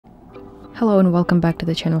Hello and welcome back to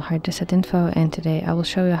the channel HardReset.Info, and today I will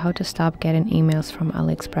show you how to stop getting emails from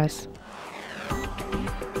AliExpress.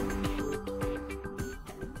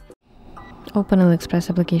 Open AliExpress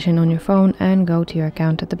application on your phone and go to your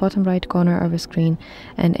account at the bottom right corner of the screen,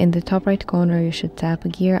 and in the top right corner you should tap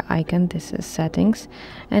gear icon. This is settings,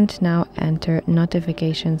 and now enter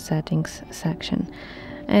notification settings section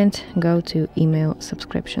and go to email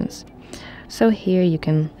subscriptions. So here you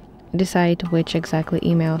can decide which exactly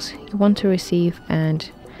emails you want to receive and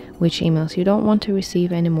which emails you don't want to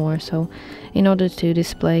receive anymore. So in order to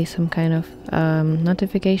display some kind of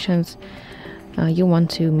notifications, you want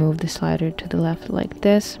to move the slider to the left like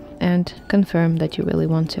this and confirm that you really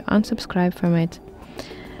want to unsubscribe from it.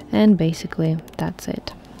 And basically that's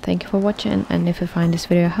it. Thank you for watching, and if you find this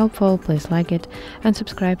video helpful, please like it and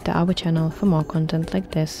subscribe to our channel for more content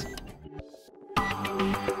like this.